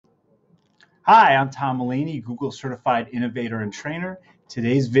Hi, I'm Tom Mulaney, Google Certified Innovator and Trainer.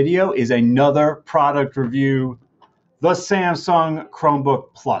 Today's video is another product review, the Samsung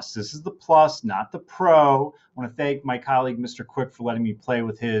Chromebook Plus. This is the Plus, not the Pro. I want to thank my colleague, Mr. Quick, for letting me play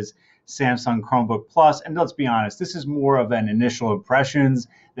with his Samsung Chromebook Plus. And let's be honest, this is more of an initial impressions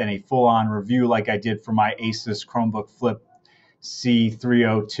than a full-on review like I did for my Asus Chromebook Flip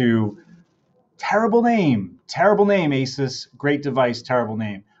C302. Terrible name, Asus. Great device, terrible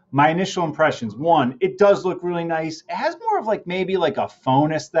name. My initial impressions, one, it does look really nice. It has more of like maybe like a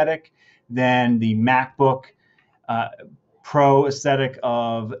phone aesthetic than the MacBook Pro aesthetic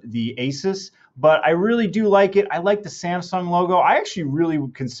of the Asus, but I really do like it. I like the Samsung logo. I actually really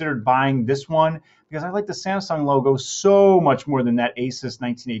considered buying this one because I like the Samsung logo so much more than that Asus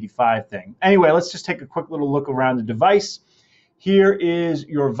 1985 thing. Anyway, let's just take a quick little look around the device. Here is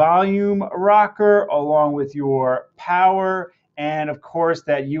your volume rocker along with your power and of course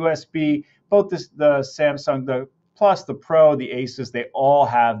that USB. Both the Samsung, the Plus, the Pro, the Asus, they all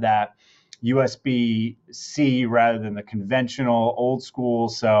have that USB-C rather than the conventional old school.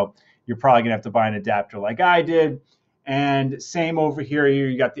 So you're probably gonna have to buy an adapter like I did. And same over here,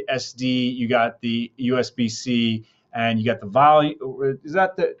 you got the SD, you got the USB-C, and you got the volume. Is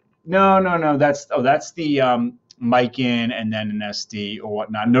that the, no, that's the mic in and then an SD or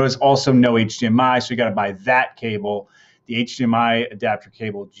whatnot. Notice also no HDMI, so you got to buy that cable. The HDMI adapter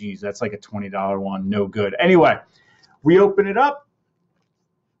cable, geez, that's like a $20 one, no good. Anyway, we open it up.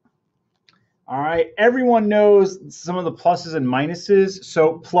 All right, everyone knows some of the pluses and minuses.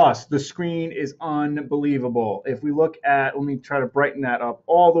 So plus, the screen is unbelievable. If we look at, let me try to brighten that up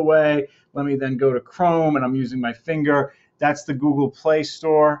all the way. Let me then go to Chrome, and I'm using my finger. That's the Google Play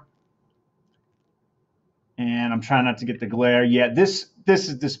Store. And I'm trying not to get the glare. Yeah, this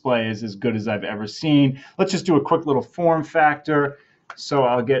display is as good as I've ever seen. Let's just do a quick little form factor. So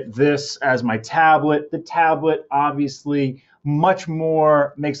I'll get this as my tablet. The tablet obviously makes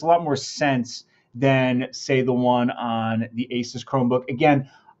a lot more sense than say the one on the Asus Chromebook. Again,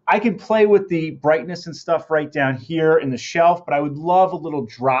 I can play with the brightness and stuff right down here in the shelf, but I would love a little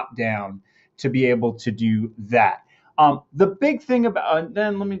drop down to be able to do that. The big thing about,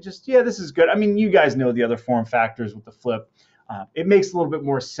 then let me just, yeah, this is good. I mean, you guys know the other form factors with the Flip. It makes a little bit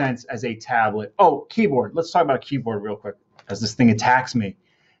more sense as a tablet. Oh, keyboard. Let's talk about a keyboard real quick as this thing attacks me,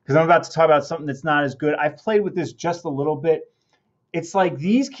 because I'm about to talk about something that's not as good. I've played with this just a little bit. It's like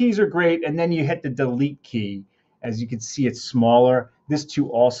these keys are great, and then you hit the delete key. As you can see, it's smaller. This too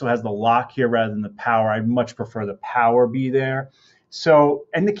also has the lock here rather than the power. I much prefer the power be there. So,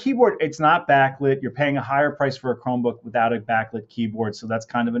 and the keyboard, it's not backlit. You're paying a higher price for a Chromebook without a backlit keyboard, so that's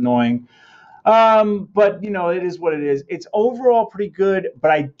kind of annoying. But, you know, it is what it is. It's overall pretty good, but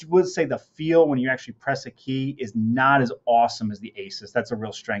I would say the feel when you actually press a key is not as awesome as the Asus. That's a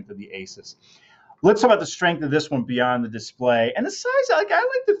real strength of the Asus. Let's talk about the strength of this one beyond the display. And the size, I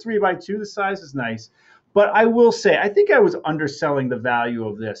like the 3x2. The size is nice. But I will say, I think I was underselling the value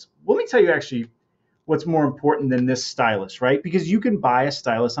of this. Let me tell you actually what's more important than this stylus, right? Because you can buy a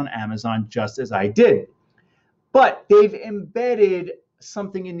stylus on Amazon just as I did. But they've embedded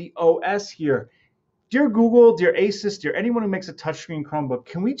something in the OS here. Dear Google, dear Asus, dear anyone who makes a touchscreen Chromebook,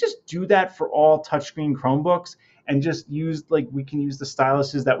 can we just do that for all touchscreen Chromebooks and just use, like, we can use the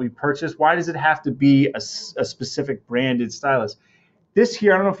styluses that we purchased? Why does it have to be a specific branded stylus? This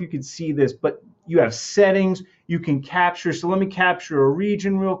here, I don't know if you can see this, but you have settings, you can capture. So let me capture a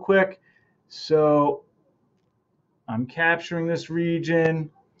region real quick. So I'm capturing this region,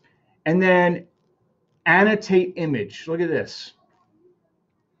 and then annotate image. Look at this.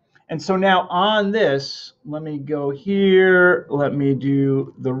 And so now on this, let me go here. Let me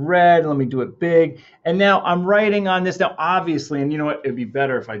do the red. Let me do it big. And now I'm writing on this. Now, obviously, and you know what? It'd be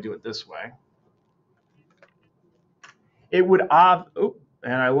better if I do it this way. It would, oh,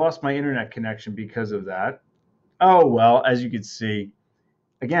 and I lost my internet connection because of that. Oh, well, as you can see,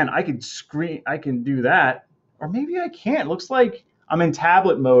 again, I can do that, or maybe I can't. Looks like I'm in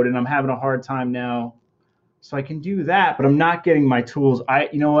tablet mode and I'm having a hard time now. So I can do that, but I'm not getting my tools.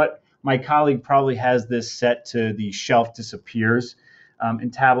 You know what? My colleague probably has this set to the shelf disappears in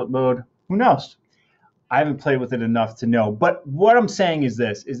tablet mode. Who knows? I haven't played with it enough to know. But what I'm saying is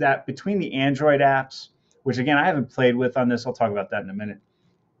this, is that between the Android apps, which again, I haven't played with on this, I'll talk about that in a minute.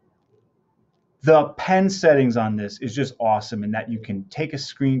 The pen settings on this is just awesome in that you can take a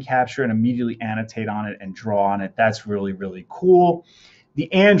screen capture and immediately annotate on it and draw on it. That's really, really cool.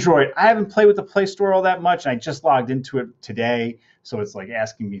 The Android, I haven't played with the Play Store all that much. And I just logged into it today. So it's like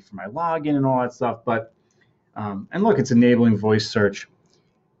asking me for my login and all that stuff. But, and look, it's enabling voice search.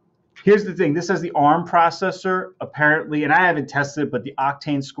 Here's the thing. This has the ARM processor, apparently, and I haven't tested it, but the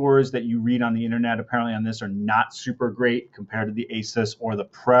Octane scores that you read on the internet apparently on this are not super great compared to the Asus or the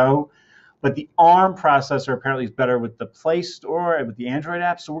Pro. But the ARM processor apparently is better with the Play Store and with the Android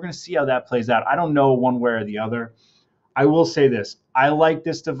app, so we're going to see how that plays out. I don't know one way or the other. I will say this. I like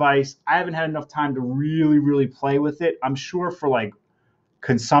this device. I haven't had enough time to really play with it. I'm sure for like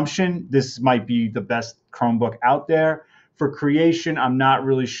consumption, this might be the best Chromebook out there. For creation, I'm not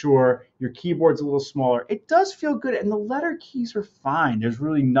really sure. Your keyboard's a little smaller. It does feel good, and the letter keys are fine. There's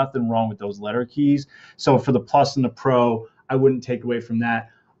really nothing wrong with those letter keys. So for the Plus and the Pro, I wouldn't take away from that.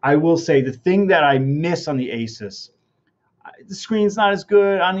 I will say the thing that I miss on the Asus, the screen's not as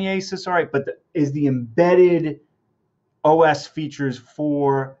good on the Asus, all right, but is the embedded OS features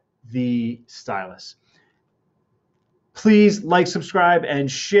for the stylus. Please like, subscribe,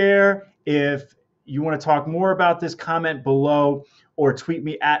 and share. If you want to talk more about this, comment below or tweet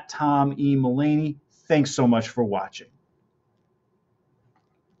me at Tom E. Mullaney. Thanks so much for watching.